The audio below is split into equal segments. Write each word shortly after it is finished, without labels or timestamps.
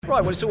Right,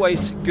 well, it's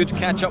always good to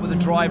catch up with the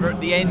driver at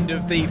the end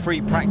of the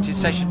free practice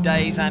session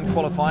days and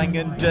qualifying.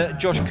 And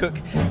Josh Cook,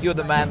 you're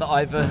the man that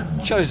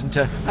I've chosen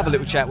to have a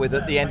little chat with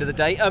at the end of the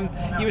day.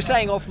 You were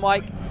saying off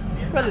mic,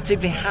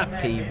 relatively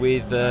happy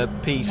with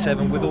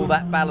P7 with all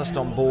that ballast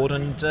on board,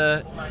 and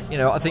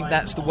I think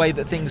that's the way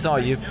that things are.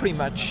 You're pretty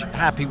much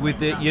happy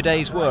with your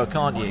day's work,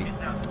 aren't you?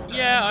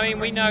 Yeah, I mean,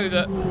 we know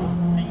that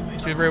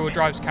obviously the rear-wheel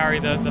drives carry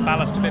the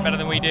ballast a bit better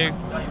than we do.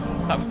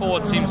 That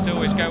Ford seems to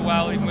always go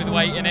well, even with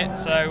weight in it,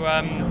 so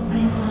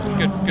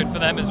good for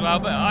them as well.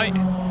 But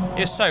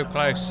it's so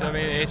close. I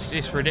mean,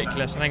 it's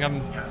ridiculous. I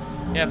think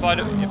if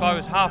I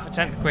was half a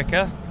tenth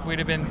quicker, we'd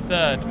have been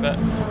third, but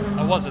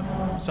I wasn't.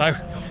 So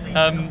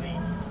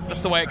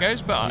that's the way it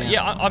goes. But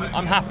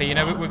I'm happy.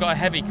 We've got a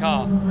heavy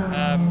car.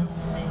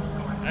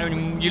 I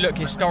mean, you look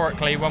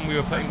historically when we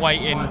were putting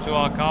weight into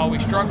our car, we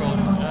struggled.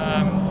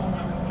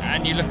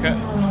 And you look at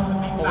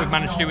what we've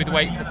managed to do with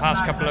weight for the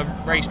past couple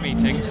of race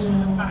meetings.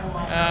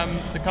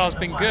 The car's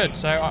been good,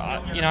 so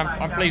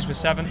I'm pleased with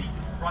 7th.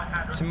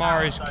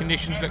 Tomorrow's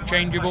conditions look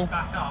changeable,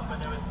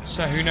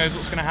 so who knows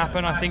what's going to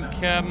happen. I think,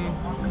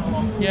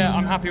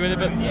 I'm happy with it.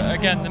 But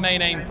again, the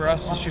main aim for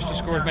us is just to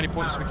score as many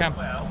points as we can.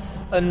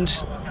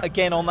 And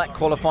again, on that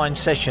qualifying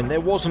session,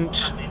 there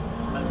wasn't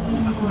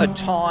a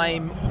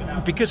time,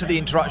 because of the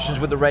interruptions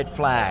with the red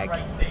flag,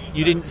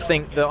 you didn't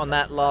think that on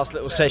that last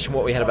little session,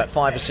 what we had about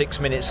 5 or 6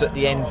 minutes at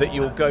the end, that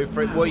you'll go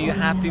for it. Were you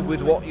happy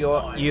with what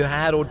you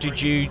had, or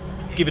did you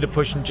give it a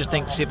push and just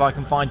think, see if I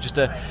can find just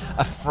a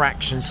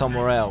fraction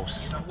somewhere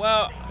else?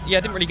 Well, yeah,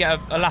 I didn't really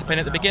get a lap in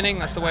at the beginning.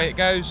 That's the way it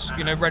goes.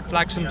 Red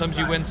flag, sometimes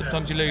you win,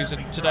 sometimes you lose,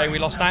 and today we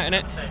lost out in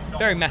it.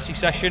 Very messy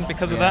session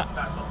because of that.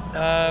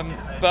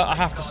 But I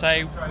have to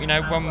say,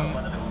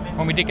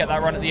 when we did get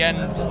that run at the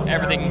end,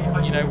 everything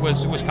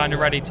was kind of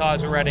ready.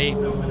 Tyres were ready.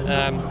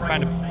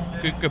 Found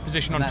a good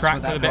position on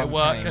track with a bit of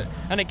work.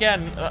 And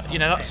again,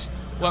 that's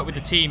work with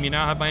the team.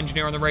 I had my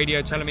engineer on the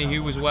radio telling me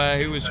who was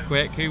where, who was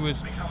quick, who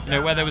was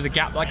where there was a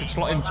gap that I could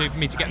slot into for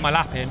me to get my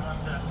lap in.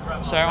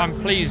 So I'm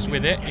pleased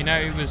with it.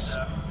 It was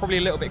probably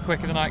a little bit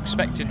quicker than I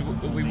expected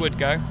that we would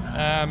go.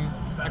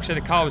 Like I said,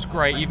 the car was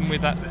great, even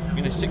with that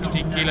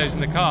 60 kilos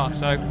in the car.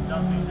 So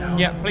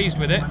yeah, pleased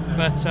with it.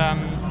 But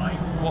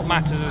what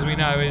matters, as we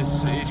know,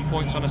 is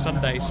points on a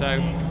Sunday. So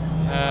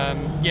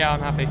I'm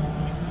happy.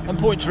 And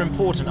points are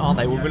important, aren't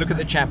they? When we look at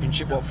the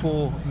championship,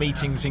 4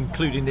 meetings,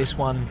 including this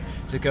one,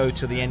 to go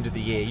to the end of the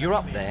year. You're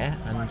up there,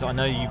 and I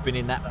know you've been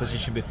in that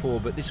position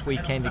before, but this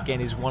weekend, again,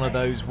 is one of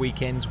those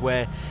weekends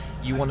where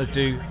you want to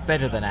do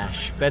better than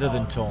Ash, better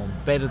than Tom,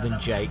 better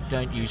than Jake,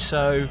 don't you?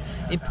 So,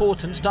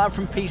 important. Start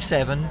from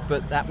P7,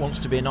 but that wants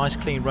to be a nice,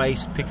 clean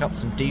race, pick up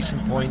some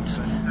decent points,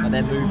 and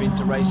then move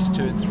into races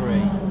 2 and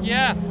 3.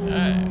 Yeah,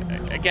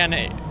 again,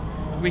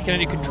 we can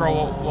only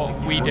control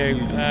what we do,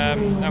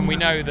 and we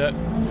know that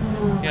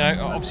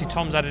obviously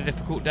Tom's had a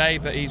difficult day,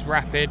 but he's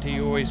rapid. He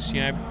always,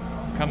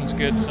 comes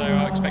good. So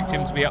I expect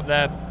him to be up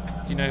there,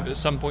 at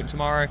some point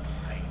tomorrow.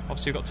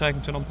 Obviously we've got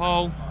Turkington on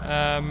pole.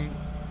 I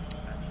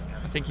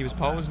think he was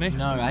pole, wasn't he?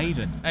 No,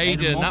 Aidan,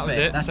 that was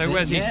it. So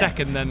where's he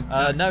second then?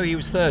 No, he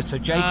was third. So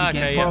Jake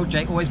again. Yeah.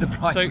 Jake always the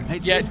prize. So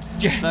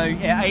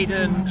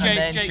Aidan, and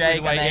then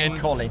Jake and then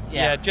Colin.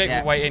 Yeah, Jake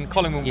will wait in.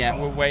 Colin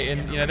will wait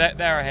in.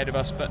 They're ahead of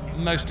us, but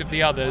most of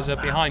the others are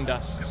behind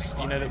us.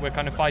 That we're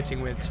kind of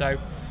fighting with. So.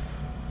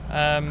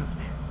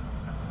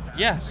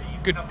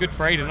 Good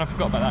for Aidan. I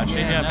forgot about that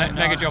actually.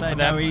 Mega job for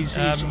them. He's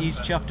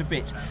chuffed a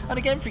bit. And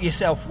again, for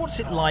yourself, what's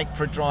it like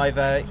for a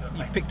driver?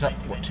 You picked up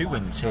 2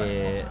 wins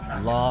here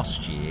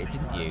last year,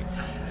 didn't you?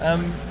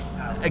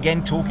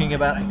 Again, talking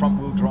about the front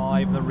wheel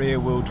drive and the rear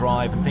wheel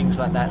drive and things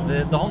like that.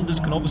 The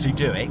Hondas can obviously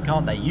do it,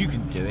 can't they? You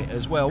can do it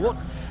as well. What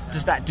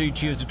does that do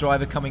to you as a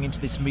driver coming into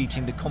this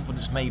meeting? The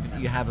confidence maybe that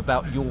you have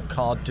about your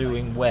car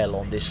doing well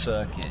on this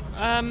circuit.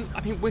 I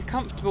mean, we're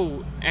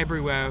comfortable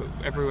everywhere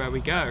we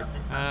go.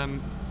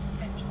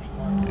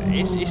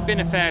 It's been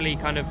a fairly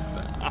kind of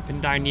up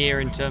and down year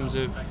in terms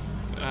of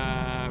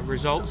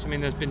results. I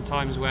mean, there's been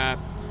times where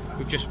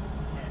we've just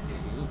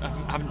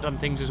haven't done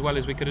things as well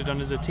as we could have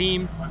done as a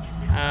team.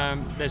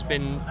 There's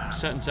been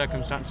certain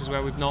circumstances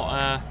where we've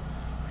not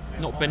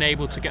been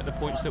able to get the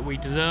points that we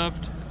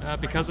deserved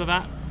because of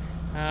that.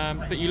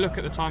 But you look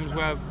at the times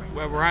where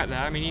we're out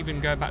there. I mean,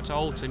 even going back to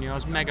Alton, I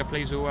was mega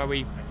pleased with where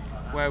we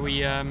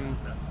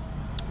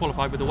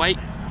qualified with the weight.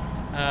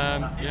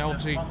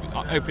 Obviously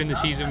opening the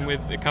season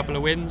with a couple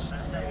of wins.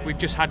 We've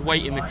just had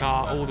weight in the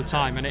car all the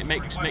time, and it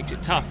makes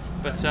it tough.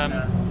 But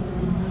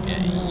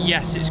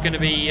yes, it's going to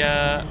be.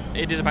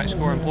 It is about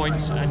scoring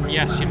points, and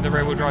yes, the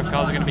rear-wheel drive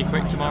cars are going to be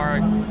quick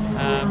tomorrow.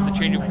 The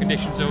changeable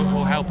conditions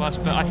will help us,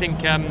 but I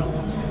think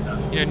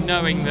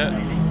knowing that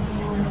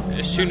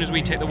as soon as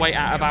we take the weight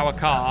out of our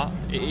car,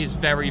 it is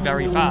very,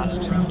 very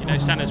fast.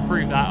 Senna's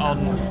proved that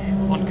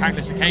on on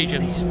countless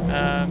occasions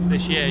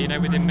this year. You know,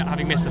 with him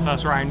having missed the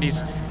first round,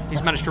 he's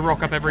managed to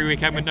rock up every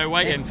weekend with no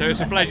weight in, so it's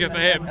a pleasure for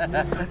him.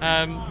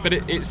 But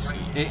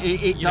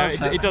it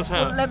does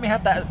hurt. Well, let me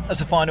have that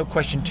as a final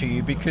question to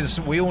you, because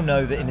we all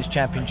know that in this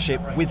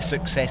championship, with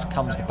success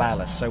comes the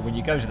ballast. So when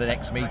you go to the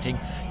next meeting,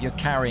 you're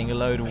carrying a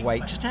load of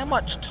weight. Just how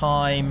much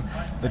time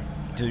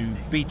do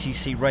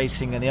BTC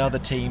Racing and the other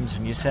teams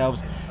and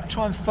yourselves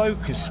try and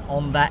focus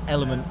on that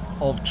element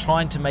of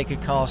trying to make a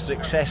car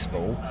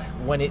successful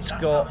when it's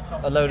got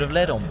a load of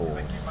lead on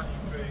board?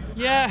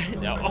 Yeah,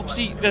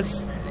 obviously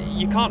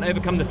you can't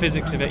overcome the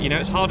physics of it. You know,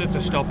 it's harder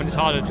to stop and it's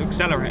harder to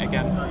accelerate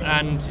again.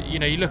 And you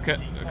know, you look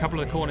at a couple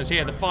of the corners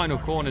here. The final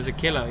corner's a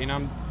killer. You know,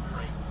 I'm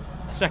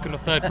second or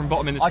third from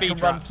bottom in the speed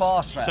traps. I can run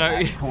faster at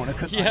that corner,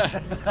 couldn't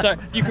I? So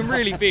you can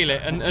really feel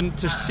it, and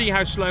to see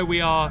how slow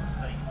we are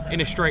in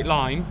a straight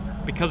line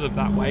because of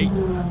that weight,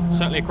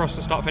 certainly across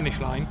the start-finish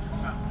line,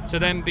 to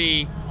then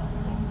be,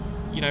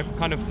 you know,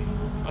 kind of,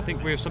 I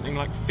think we have something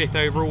like 5th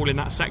overall in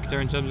that sector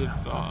in terms of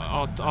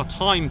our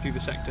time through the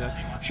sector.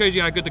 Shows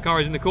you how good the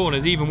car is in the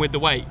corners, even with the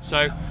weight.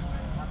 So,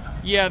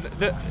 yeah,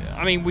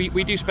 I mean,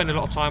 we do spend a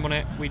lot of time on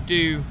it. We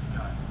do,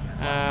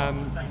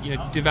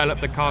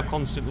 develop the car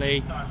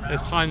constantly.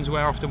 There's times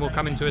where often we'll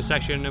come into a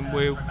session and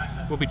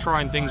we'll be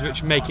trying things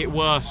which make it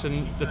worse,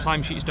 and the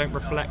timesheets don't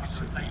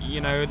reflect,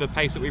 you know, the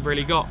pace that we've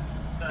really got.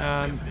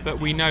 But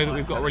we know that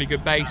we've got a really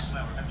good base.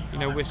 You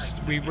know,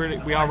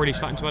 we are really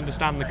starting to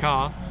understand the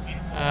car.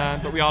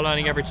 But we are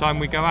learning every time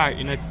we go out.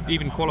 You know,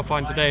 even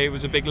qualifying today, it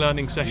was a big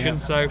learning session. Yeah.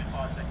 So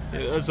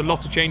there's a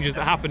lot of changes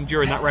that happened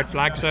during that red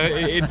flag. So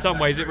in some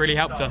ways, it really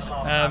helped us.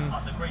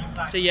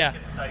 So yeah,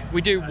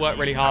 we do work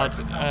really hard.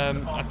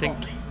 I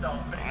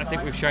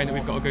think we've shown that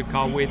we've got a good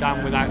car with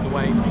and without the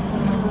weight.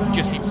 We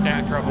just need to stay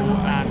out of trouble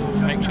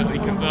and make sure that we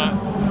convert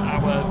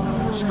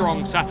our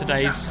strong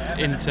Saturdays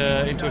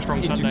into a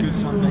strong Sunday. Good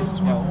Sundays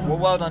as well.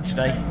 Well done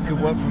today. Good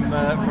work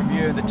from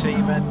you and the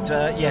team, and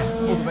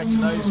all the best to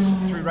those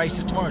 3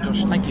 races tomorrow,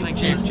 Josh. Thank you.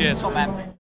 Cheers. Top man.